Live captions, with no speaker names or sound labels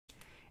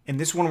In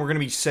this one, we're going to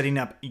be setting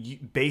up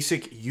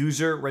basic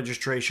user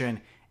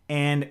registration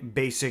and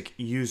basic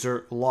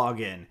user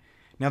login.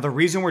 Now, the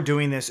reason we're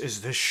doing this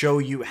is to show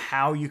you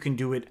how you can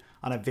do it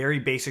on a very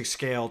basic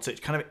scale to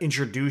kind of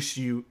introduce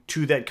you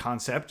to that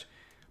concept,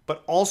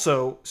 but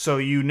also so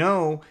you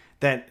know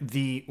that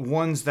the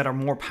ones that are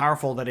more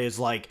powerful, that is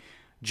like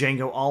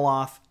Django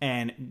All-Auth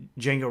and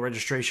Django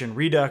Registration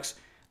Redux,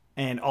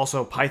 and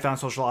also Python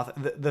Social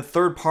Auth, the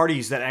third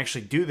parties that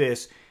actually do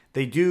this,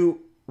 they do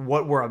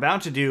what we're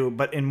about to do,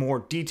 but in more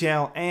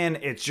detail, and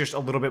it's just a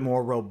little bit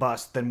more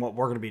robust than what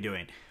we're going to be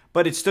doing.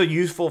 But it's still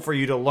useful for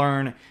you to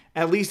learn,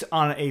 at least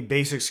on a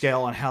basic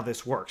scale, on how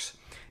this works.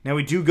 Now,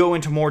 we do go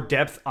into more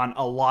depth on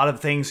a lot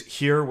of things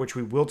here, which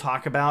we will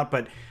talk about,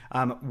 but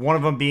one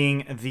of them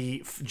being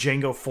the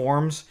Django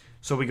forms.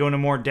 So we go into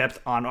more depth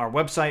on our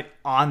website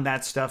on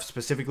that stuff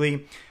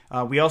specifically.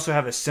 We also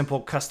have a simple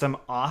custom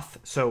auth.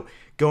 So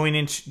going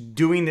into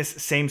doing this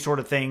same sort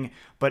of thing,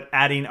 but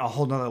adding a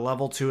whole nother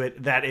level to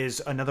it, that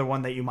is another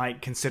one that you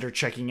might consider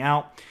checking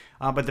out.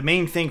 But the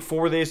main thing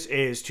for this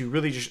is to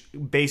really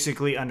just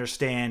basically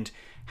understand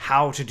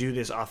how to do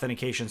this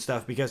authentication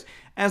stuff, because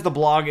as the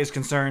blog is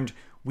concerned,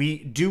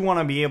 we do want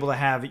to be able to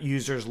have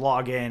users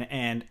log in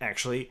and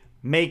actually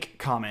make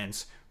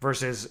comments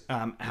versus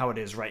how it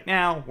is right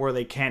now, where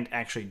they can't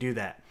actually do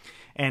that.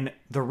 And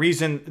the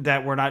reason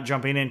that we're not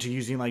jumping into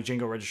using like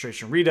Django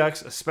Registration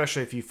Redux,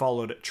 especially if you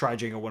followed Try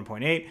Django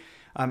 1.8,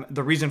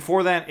 the reason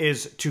for that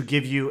is to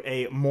give you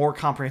a more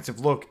comprehensive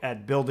look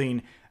at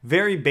building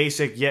very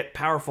basic yet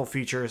powerful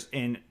features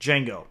in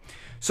Django.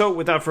 So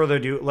without further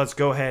ado, let's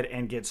go ahead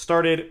and get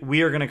started.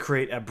 We are going to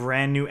create a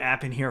brand new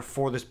app in here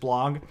for this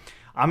blog.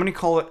 I'm going to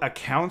call it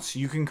accounts.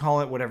 You can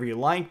call it whatever you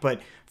like, but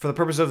for the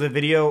purpose of the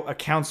video,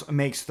 accounts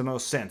makes the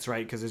most sense,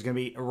 right? Because it's going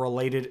to be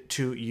related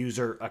to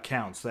user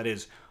accounts. That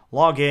is,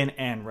 log in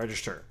and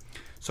register.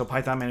 So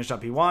Python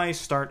manage.py,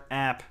 start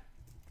app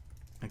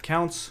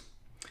accounts,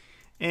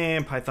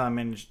 and Python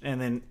manage, and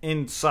then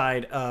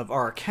inside of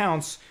our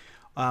accounts,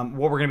 what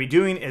we're going to be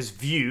doing is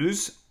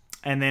views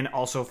and then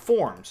also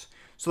forms.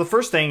 So the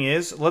first thing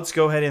is, let's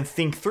go ahead and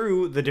think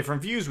through the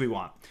different views we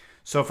want.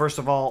 So first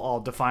of all, I'll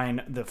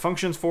define the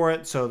functions for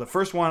it. So the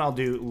first one, I'll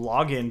do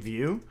login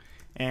view,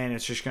 and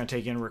it's just going to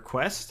take in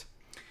request,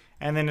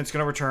 and then it's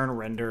going to return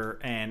render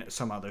and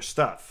some other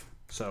stuff.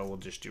 So we'll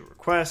just do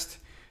request,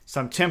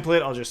 some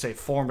template. I'll just say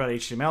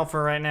form.html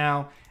for right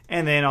now,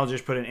 and then I'll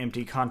just put an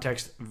empty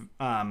context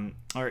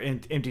or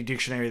empty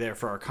dictionary there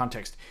for our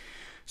context.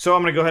 So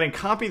I'm going to go ahead and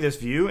copy this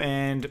view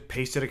and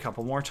paste it a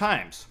couple more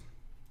times.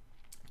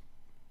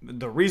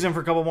 The reason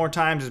for a couple more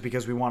times is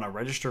because we want a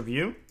register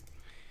view.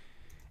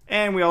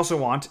 And we also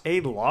want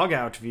a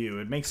logout view.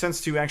 It makes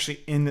sense to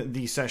actually end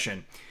the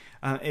session.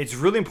 It's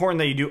really important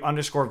that you do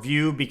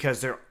 _view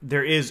because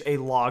there is a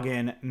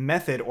login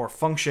method or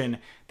function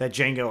that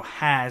Django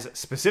has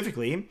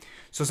specifically.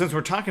 So since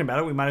we're talking about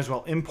it, we might as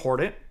well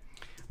import it.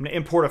 I'm going to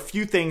import a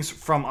few things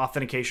from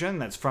authentication.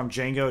 That's from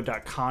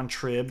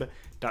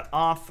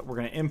django.contrib.auth. We're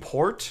going to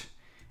import,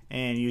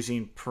 and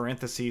using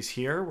parentheses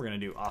here, we're going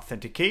to do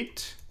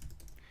authenticate.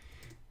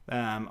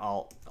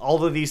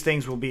 All of these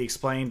things will be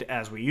explained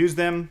as we use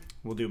them.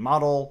 We'll do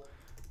model,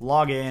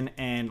 login,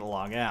 and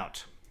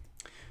logout.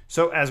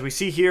 So as we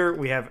see here,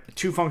 we have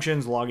two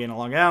functions, login and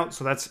logout.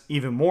 So that's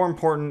even more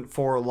important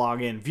for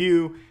login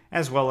view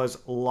as well as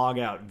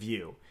logout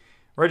view.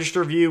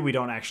 Register view, we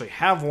don't actually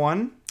have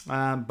one,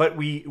 but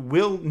we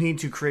will need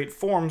to create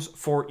forms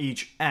for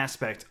each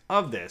aspect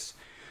of this.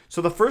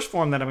 So the first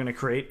form that I'm going to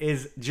create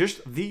is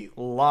just the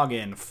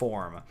login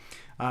form.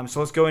 So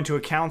let's go into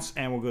accounts,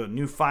 and we'll go to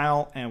new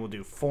file, and we'll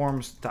do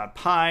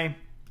forms.py, and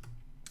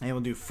we'll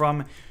do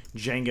from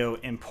Django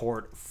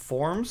import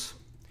forms.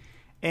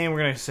 And we're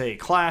going to say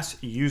class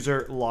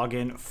user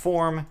login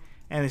form,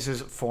 and this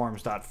is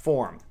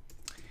forms.form.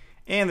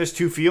 And there's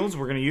two fields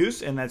we're going to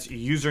use, and that's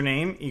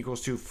username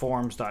equals to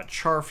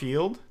forms.char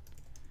field.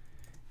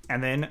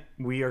 And then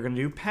we are going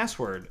to do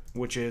password,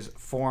 which is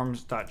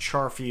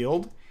forms.char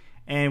field.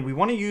 And we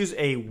want to use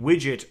a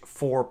widget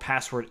for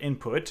password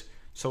input.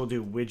 So we'll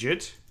do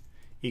widget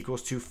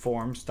equals to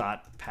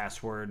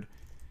forms.password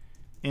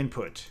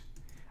input.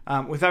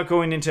 Without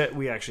going into,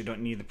 we actually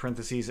don't need the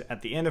parentheses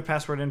at the end of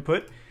password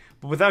input,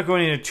 but without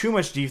going into too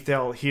much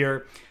detail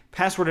here,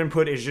 password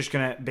input is just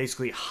going to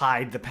basically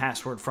hide the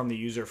password from the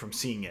user from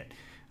seeing it.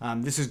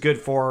 This is good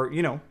for,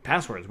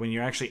 passwords when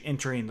you're actually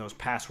entering those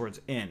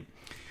passwords in.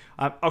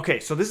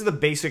 Okay, so this is the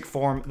basic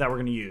form that we're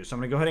going to use. So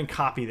I'm going to go ahead and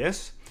copy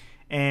this,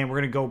 and we're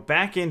going to go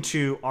back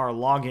into our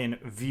login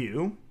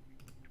view.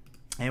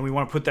 And we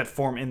want to put that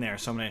form in there.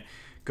 So I'm going to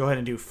go ahead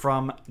and do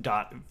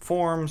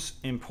from.forms,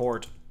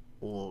 import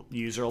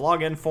user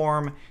login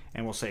form,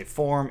 and we'll say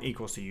form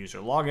equals to user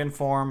login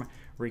form,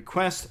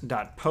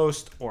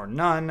 request.post or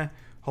none.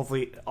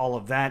 Hopefully all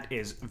of that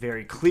is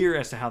very clear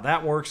as to how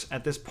that works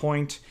at this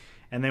point.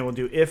 And then we'll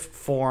do if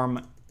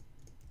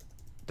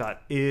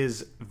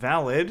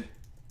form.isValid,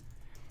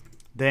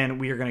 then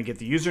we are going to get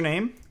the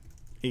username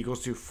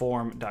equals to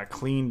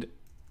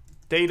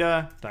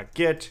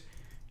form.cleanedData.get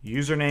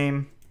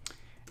username,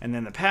 and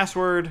then the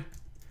password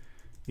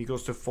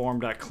equals to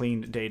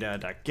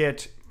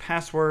form.cleanData.get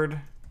password.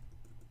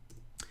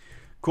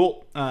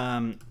 Cool.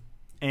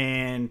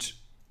 And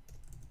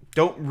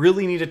don't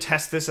really need to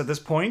test this at this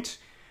point,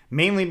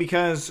 mainly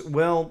because,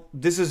 well,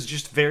 this is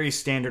just very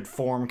standard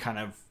form kind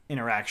of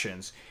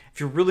interactions. If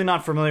you're really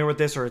not familiar with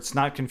this or it's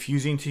not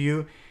confusing to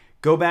you,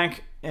 go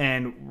back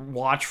and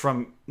watch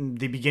from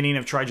the beginning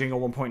of Try Django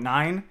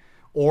 1.9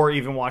 or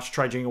even watch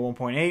Try Django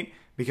 1.8,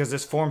 because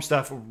this form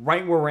stuff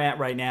right where we're at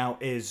right now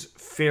is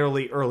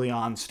fairly early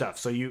on stuff.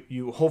 So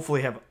you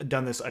hopefully have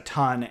done this a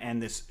ton,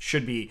 and this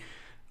should be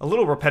a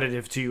little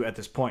repetitive to you at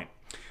this point.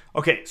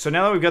 Okay, so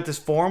now that we've got this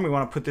form, we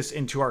want to put this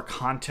into our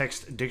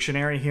context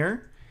dictionary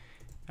here.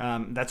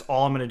 That's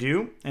all I'm going to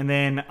do. And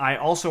then I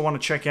also want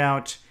to check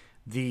out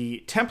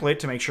the template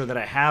to make sure that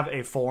I have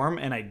a form,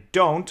 and I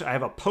don't. I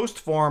have a post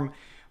form,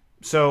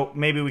 so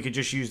maybe we could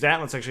just use that.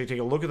 Let's actually take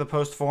a look at the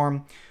post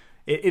form.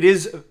 It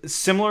is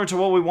similar to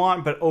what we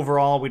want, but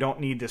overall we don't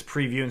need this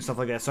preview and stuff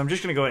like that. So I'm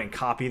just going to go ahead and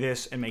copy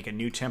this and make a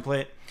new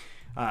template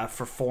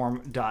for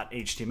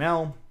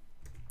form.html.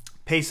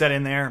 Paste that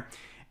in there.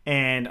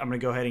 And I'm going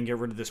to go ahead and get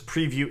rid of this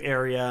preview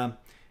area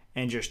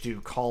and just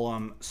do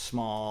column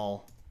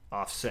small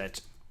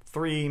offset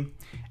 3.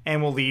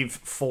 And we'll leave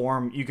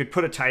form. You could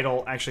put a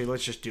title. Actually,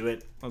 let's just do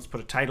it. Let's put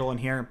a title in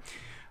here.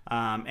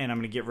 And I'm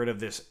going to get rid of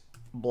this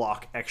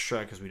block extra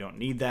because we don't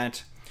need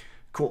that.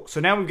 Cool. So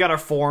now we've got our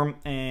form,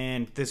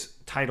 and this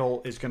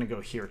title is going to go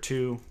here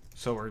too.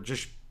 So we're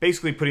just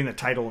basically putting the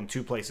title in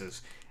two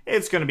places.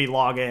 It's going to be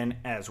login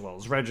as well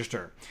as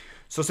register.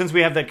 So since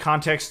we have that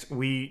context,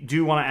 we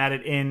do want to add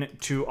it in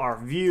to our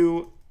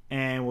view,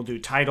 and we'll do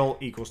title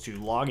equals to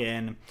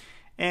login,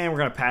 and we're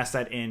going to pass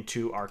that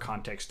into our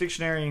context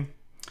dictionary.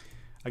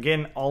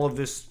 Again, all of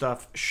this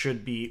stuff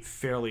should be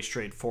fairly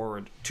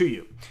straightforward to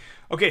you.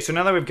 Okay, so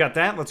now that we've got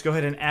that, let's go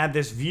ahead and add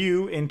this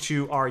view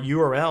into our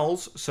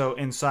URLs. So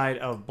inside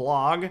of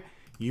blog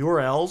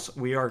URLs,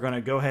 we are going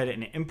to go ahead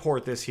and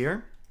import this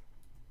here.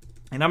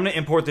 And I'm going to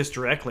import this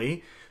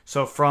directly.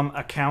 So from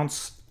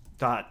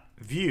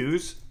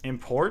accounts.views,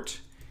 import,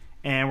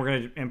 and we're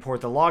going to import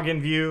the login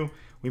view.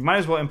 We might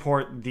as well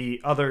import the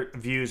other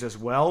views as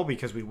well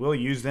because we will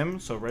use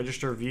them. So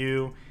register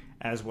view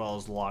as well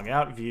as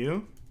logout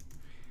view.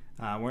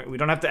 We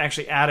don't have to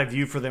actually add a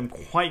view for them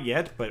quite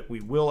yet, but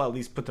we will at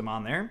least put them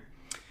on there.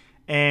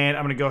 And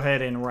I'm going to go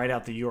ahead and write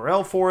out the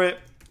URL for it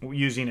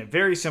using a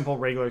very simple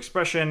regular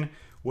expression,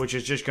 which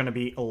is just going to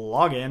be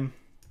login.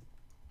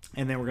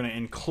 And then we're going to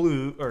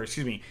include, or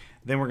excuse me,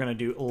 then we're going to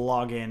do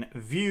login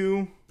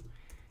view,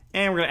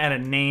 and we're going to add a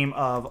name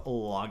of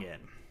login.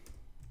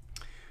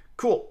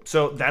 Cool.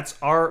 So that's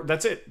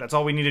it. That's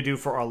all we need to do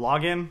for our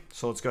login.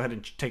 So let's go ahead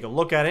and take a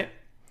look at it.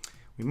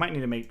 We might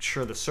need to make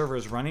sure the server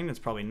is running. It's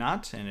probably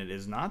not, and it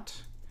is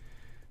not.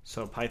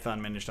 So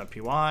python manage.py,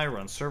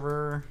 run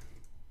server.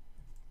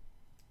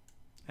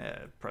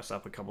 Press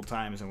up a couple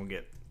times and we'll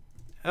get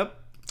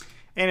up.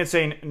 And it's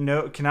saying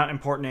no, cannot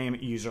import name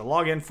user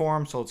login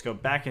form. So let's go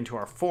back into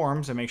our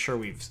forms and make sure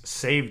we've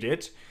saved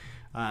it.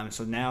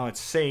 So now it's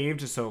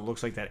saved. So it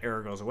looks like that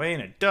error goes away,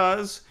 and it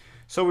does.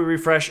 So we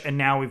refresh, and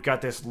now we've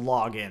got this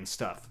login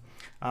stuff.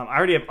 I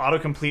already have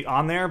autocomplete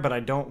on there, but I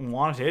don't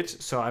want it.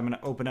 So I'm going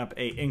to open up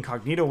a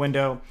incognito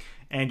window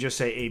and just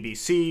say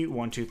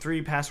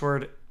ABC123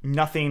 password.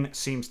 Nothing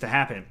seems to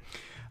happen.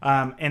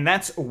 And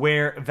that's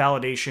where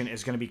validation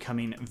is going to be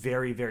coming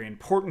very, very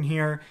important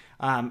here,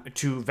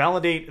 to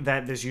validate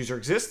that this user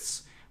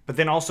exists, but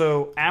then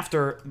also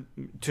after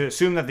to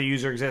assume that the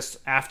user exists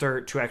after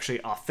to actually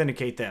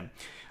authenticate them.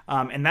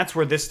 And that's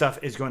where this stuff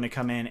is going to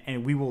come in,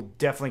 and we will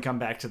definitely come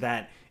back to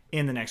that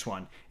in the next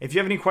one. If you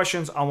have any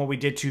questions on what we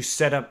did to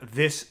set up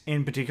this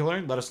in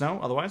particular, let us know.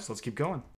 Otherwise, let's keep going.